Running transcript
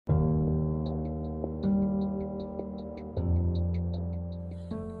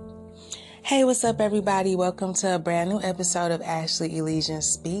Hey, what's up, everybody? Welcome to a brand new episode of Ashley Elysian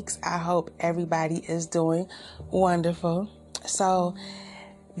Speaks. I hope everybody is doing wonderful. So,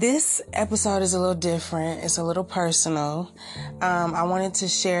 this episode is a little different. It's a little personal. I wanted to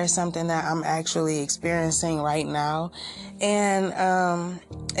share something that I'm actually experiencing right now, and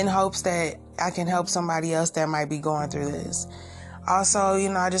in hopes that I can help somebody else that might be going through this. Also,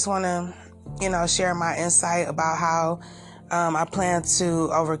 I just want to, share my insight about how I plan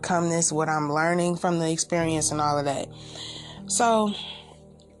to overcome this, what I'm learning from the experience and all of that. So,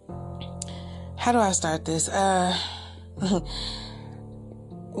 how do I start this?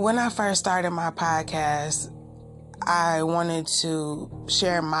 When I first started my podcast, I wanted to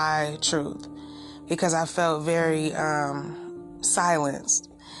share my truth because I felt very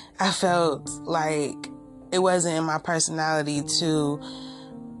silenced. I felt like it wasn't in my personality to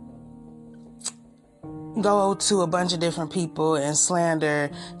go to a bunch of different people and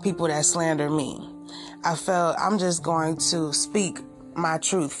slander people that slander me. I felt I'm just going to speak my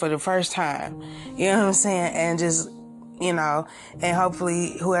truth for the first time. You know what I'm saying? And just, and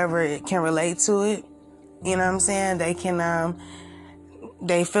hopefully whoever can relate to it, you know what I'm saying? They can,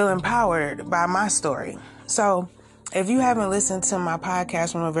 they feel empowered by my story. So if you haven't listened to my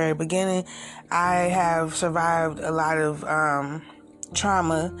podcast from the very beginning, I have survived a lot of,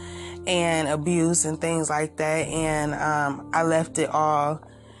 trauma and abuse and things like that. And, I left it all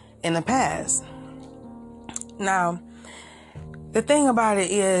in the past. Now, the thing about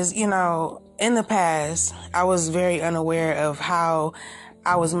it is, in the past, I was very unaware of how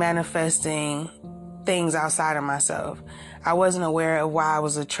I was manifesting things outside of myself. I wasn't aware of why I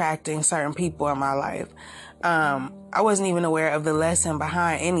was attracting certain people in my life. I wasn't even aware of the lesson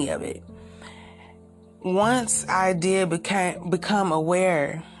behind any of it. Once I did become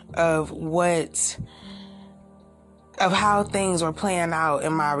aware of how things were playing out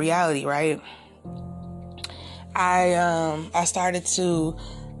in my reality, right? I started to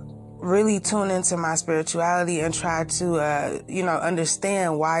really tune into my spirituality and try to,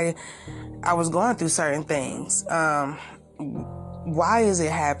 understand why I was going through certain things. Why is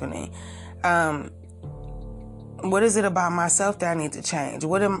it happening? What is it about myself that I need to change?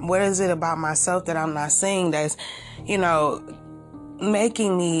 What is it about myself that I'm not seeing that's,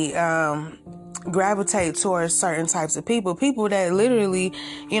 making me gravitate towards certain types of people that literally,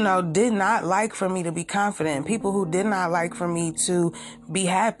 did not like for me to be confident, people who did not like for me to be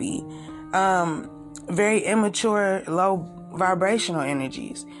happy, very immature, low vibrational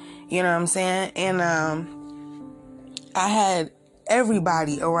energies, you know what I'm saying? And I had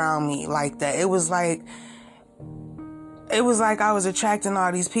everybody around me like that. It was like I was attracting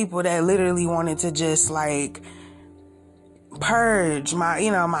all these people that literally wanted to just like purge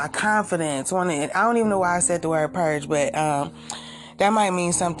my confidence. I don't even know why I said the word purge, but that might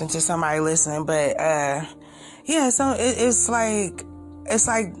mean something to somebody listening. But so it's like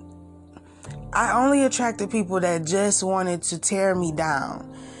I only attracted people that just wanted to tear me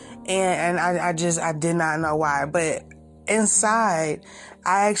down, and I did not know why. But inside,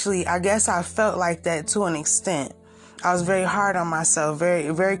 I guess I felt like that to an extent. I was very hard on myself, very,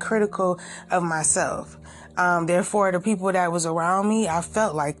 very critical of myself. Therefore, the people that was around me, I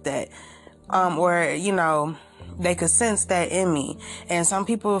felt like that. They could sense that in me. And some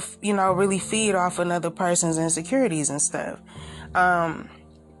people, really feed off another person's insecurities and stuff.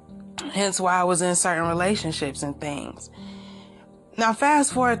 Hence why I was in certain relationships and things. Now,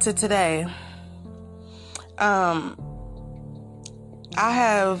 fast forward to today.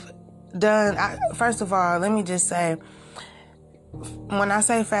 First of all, let me just say, when I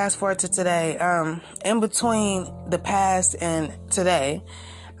say fast forward to today, in between the past and today,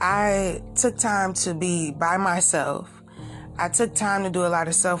 I took time to be by myself. I took time to do a lot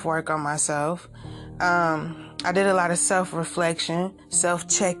of self-work on myself. I did a lot of self-reflection,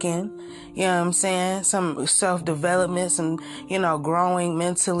 self-checking, you know what I'm saying? Some self-development, some, growing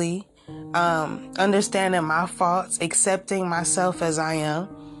mentally, understanding my faults, accepting myself as I am,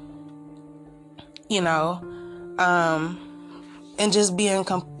 and just being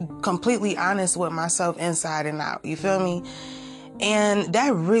completely honest with myself inside and out. You feel me? And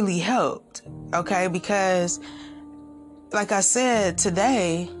that really helped, okay? Because, like I said,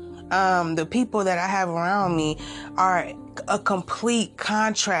 today, the people that I have around me are a complete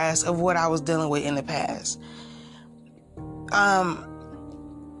contrast of what I was dealing with in the past. I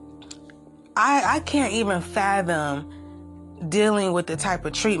can't even fathom dealing with the type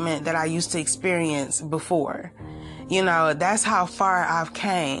of treatment that I used to experience before. That's how far I've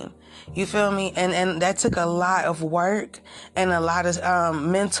came. You feel me? And that took a lot of work and a lot of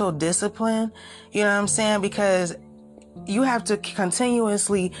mental discipline. You know what I'm saying? Because you have to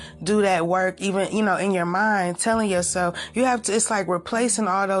continuously do that work, even, in your mind, telling yourself, it's like replacing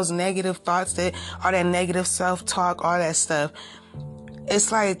all those negative thoughts, all that negative self-talk, all that stuff.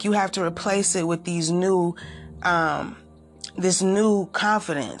 It's like you have to replace it with these new, this new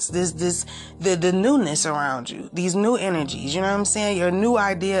confidence, the newness around you, these new energies, you know what I'm saying? Your new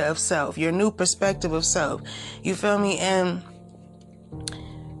idea of self, your new perspective of self. You feel me? And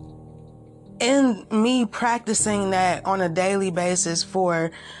in me practicing that on a daily basis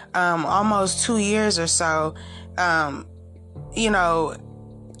for almost 2 years or so, I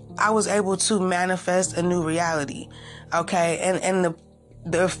was able to manifest a new reality. Okay. And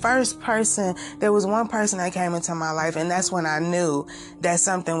the first person, there was one person that came into my life, and that's when I knew that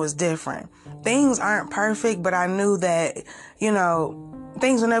something was different. Things aren't perfect, but I knew that,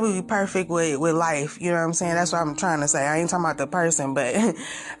 things will never be perfect with life. You know what I'm saying? That's what I'm trying to say. I ain't talking about the person, but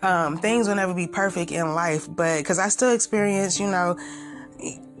things will never be perfect in life. But because I still experience,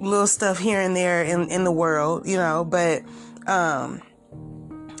 little stuff here and there in the world, but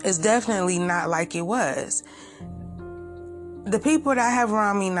it's definitely not like it was. The people that I have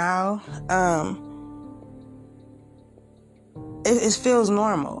around me now, it feels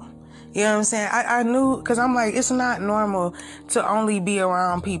normal. You know what I'm saying? I knew, because I'm like, it's not normal to only be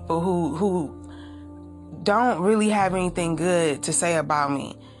around people who don't really have anything good to say about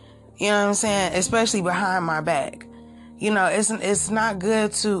me. You know what I'm saying? Especially behind my back. It's not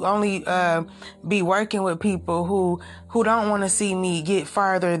good to only be working with people who don't want to see me get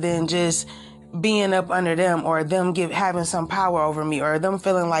farther than just being up under them, or them having some power over me, or them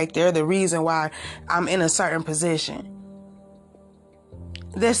feeling like they're the reason why I'm in a certain position.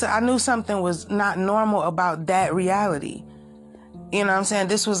 I knew something was not normal about that reality. You know what I'm saying?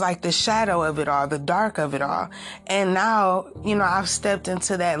 This was like the shadow of it all, the dark of it all. And now, I've stepped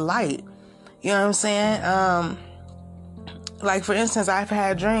into that light. You know what I'm saying? Like, for instance, I've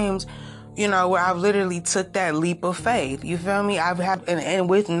had dreams, where I've literally took that leap of faith. You feel me? And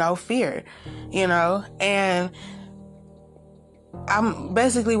with no fear, and I'm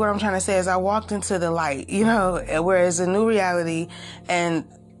basically, what I'm trying to say is I walked into the light, where it's a new reality, and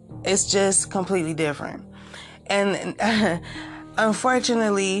it's just completely different. And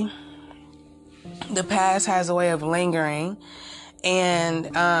unfortunately, the past has a way of lingering, and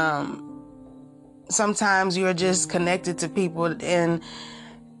sometimes you're just connected to people, and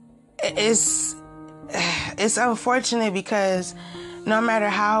it's unfortunate because no matter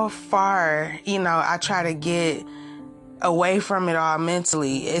how far, I try to get away from it all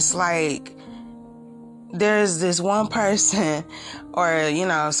mentally, it's like there's this one person or,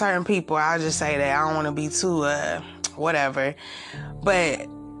 certain people, I'll just say that I don't want to be too, whatever, but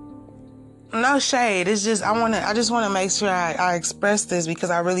no shade. It's just, I just want to make sure I express this because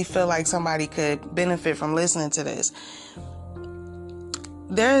I really feel like somebody could benefit from listening to this.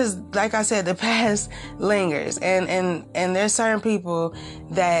 There's, like I said, the past lingers, and there's certain people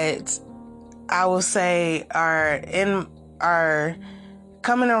that I will say are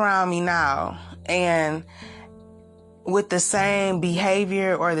coming around me now, and with the same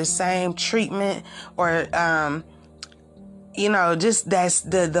behavior or the same treatment, or just that's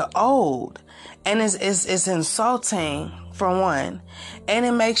the old, and it's insulting for one, and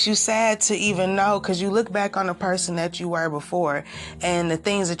it makes you sad to even know, because you look back on the person that you were before and the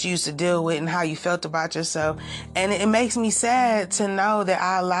things that you used to deal with and how you felt about yourself, and it makes me sad to know that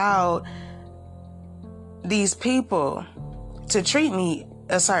I allowed these people to treat me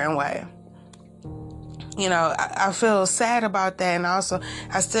a certain way. I feel sad about that, and also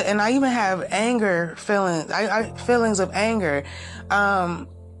I even have anger feelings. Feelings of anger,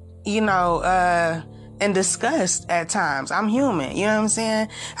 and disgust at times. I'm human, you know what I'm saying?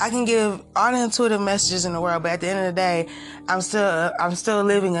 I can give all the intuitive messages in the world, but at the end of the day, I'm still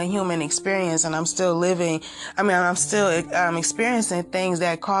living a human experience, and I'm still experiencing things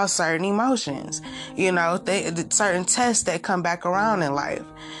that cause certain emotions, certain tests that come back around in life.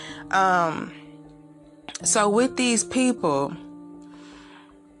 So with these people,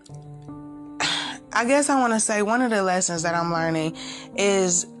 I guess I want to say one of the lessons that I'm learning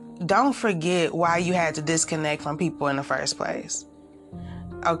is don't forget why you had to disconnect from people in the first place.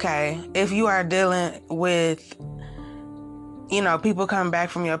 Okay? If you are dealing with, people coming back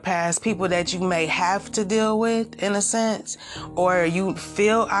from your past, people that you may have to deal with in a sense, or you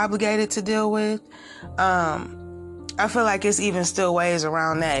feel obligated to deal with, I feel like it's even still ways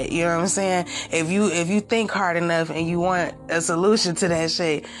around that. You know what I'm saying? If you think hard enough and you want a solution to that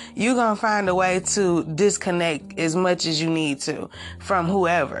shit, you're going to find a way to disconnect as much as you need to from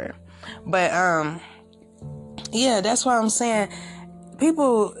whoever. But, yeah, that's why I'm saying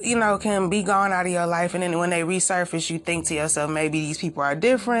people, can be gone out of your life, and then when they resurface, you think to yourself, maybe these people are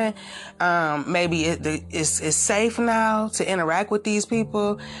different. Maybe it's safe now to interact with these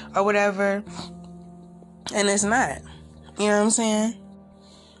people or whatever. And it's not. You know what I'm saying?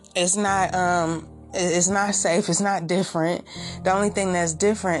 It's not safe. It's not different. The only thing that's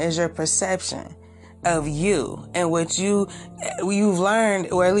different is your perception of you and what you've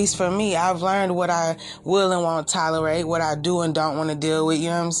learned, or at least for me, I've learned what I will and won't tolerate, what I do and don't want to deal with, you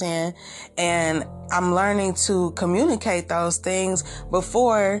know what I'm saying? And I'm learning to communicate those things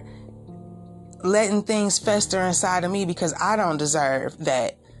before letting things fester inside of me, because I don't deserve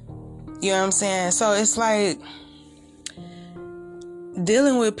that. You know what I'm saying? So it's like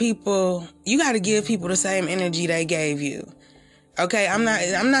dealing with people, you got to give people the same energy they gave you. Okay, I'm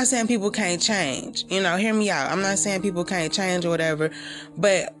not saying people can't change. Hear me out. I'm not saying people can't change or whatever.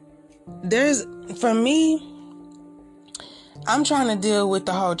 But for me, I'm trying to deal with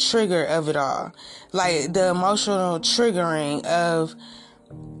the whole trigger of it all. Like the emotional triggering of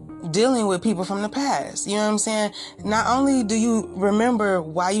dealing with people from the past. You know what I'm saying? Not only do you remember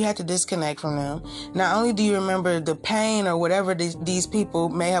why you had to disconnect from them, not only do you remember the pain or whatever these people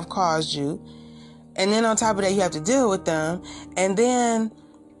may have caused you, and then on top of that, you have to deal with them. And then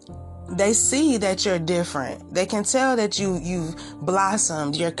they see that you're different. They can tell that you've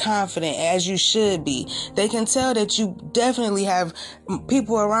blossomed. You're confident, as you should be. They can tell that you definitely have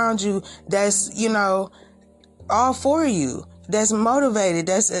people around you that's, all for you. That's motivated.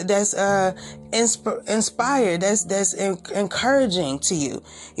 That's inspired. That's encouraging to you.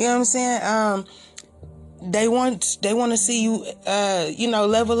 You know what I'm saying? They want to see you,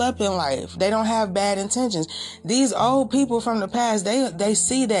 level up in life. They don't have bad intentions. These old people from the past, they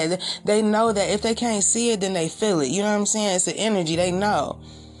see that. They know that if they can't see it, then they feel it. You know what I'm saying? It's the energy. They know.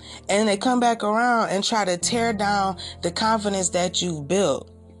 And they come back around and try to tear down the confidence that you've built.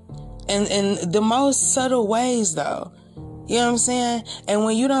 And in the most subtle ways, though. You know what I'm saying? And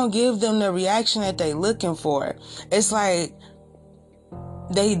when you don't give them the reaction that they looking for, it's like,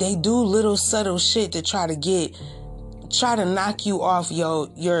 They do little subtle shit to try to knock you off your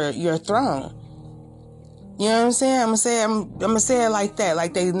throne. You know what I'm saying? I'm gonna say it like that.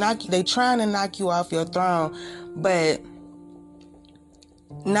 Like they trying to knock you off your throne, but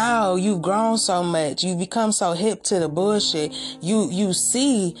now you've grown so much, you've become so hip to the bullshit. You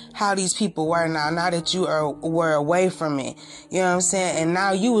see how these people were now that you were away from it. You know what I'm saying? And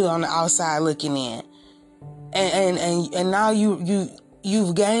now you was on the outside looking in, and now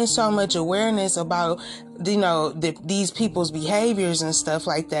you've gained so much awareness about, these people's behaviors and stuff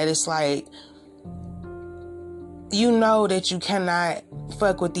like that. It's like, that you cannot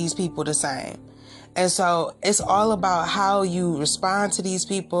fuck with these people the same. And so it's all about how you respond to these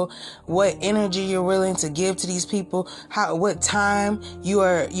people, what energy you're willing to give to these people, what time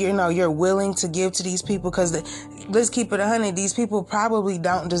you're willing to give to these people. Because let's keep it 100. These people probably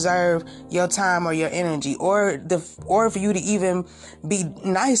don't deserve your time or your energy, or for you to even be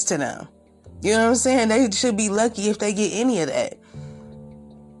nice to them. You know what I'm saying? They should be lucky if they get any of that.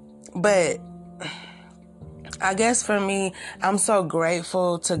 But I guess for me, I'm so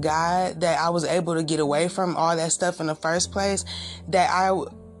grateful to God that I was able to get away from all that stuff in the first place, that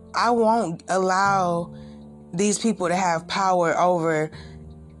I won't allow these people to have power over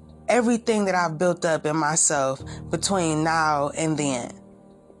everything that I've built up in myself between now and then.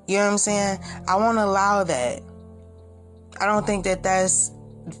 You know what I'm saying? I won't allow that. I don't think that that's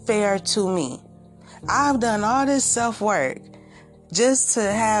fair to me. I've done all this self-work just to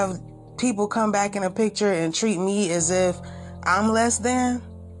have people come back in a picture and treat me as if I'm less than.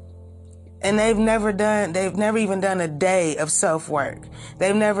 And they've never even done a day of self-work.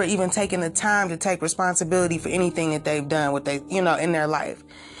 They've never even taken the time to take responsibility for anything that they've done in their life.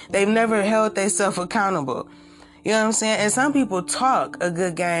 They've never held themselves accountable. You know what I'm saying? And some people talk a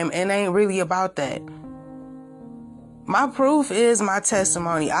good game and ain't really about that. My proof is my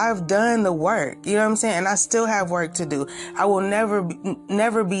testimony. I've done the work, you know what I'm saying? And I still have work to do. I will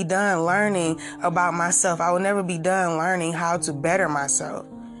never be done learning about myself. I will never be done learning how to better myself.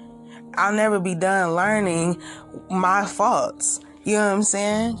 I'll never be done learning my faults. You know what I'm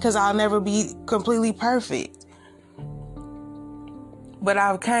saying? Because I'll never be completely perfect. But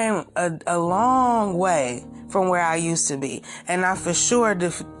I've came a long way from where I used to be. And I for sure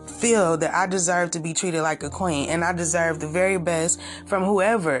feel that I deserve to be treated like a queen. And I deserve the very best from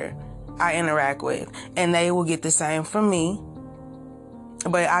whoever I interact with. And they will get the same from me.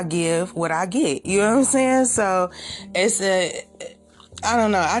 But I give what I get. You know what I'm saying? So I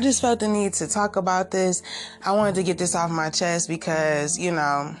don't know. I just felt the need to talk about this. I wanted to get this off my chest because,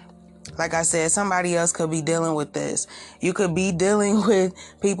 like Like I said, somebody else could be dealing with this. You could be dealing with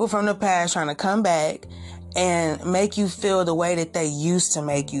people from the past trying to come back and make you feel the way that they used to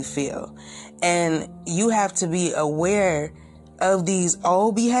make you feel. And you have to be aware of these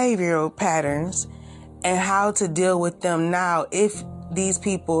old behavioral patterns and how to deal with them now. If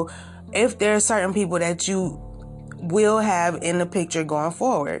there are certain people that you will have in the picture going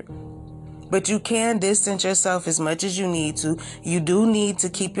forward. But you can distance yourself as much as you need to. You do need to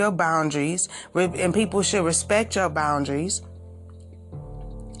keep your boundaries, and people should respect your boundaries.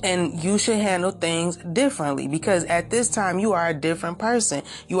 And you should handle things differently, because at this time you are a different person.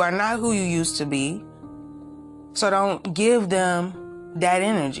 You are not who you used to be. So don't give them that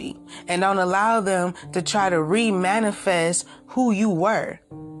energy, and don't allow them to try to re-manifest who you were.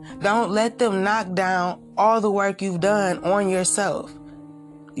 Don't let them knock down all the work you've done on yourself.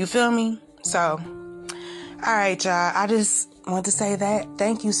 You feel me? So, all right, y'all. I just want to say that.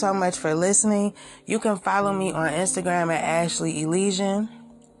 Thank you so much for listening. You can follow me on Instagram at Ashley Elysian.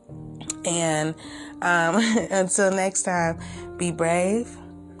 And until next time, be brave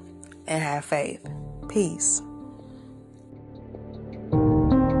and have faith. Peace.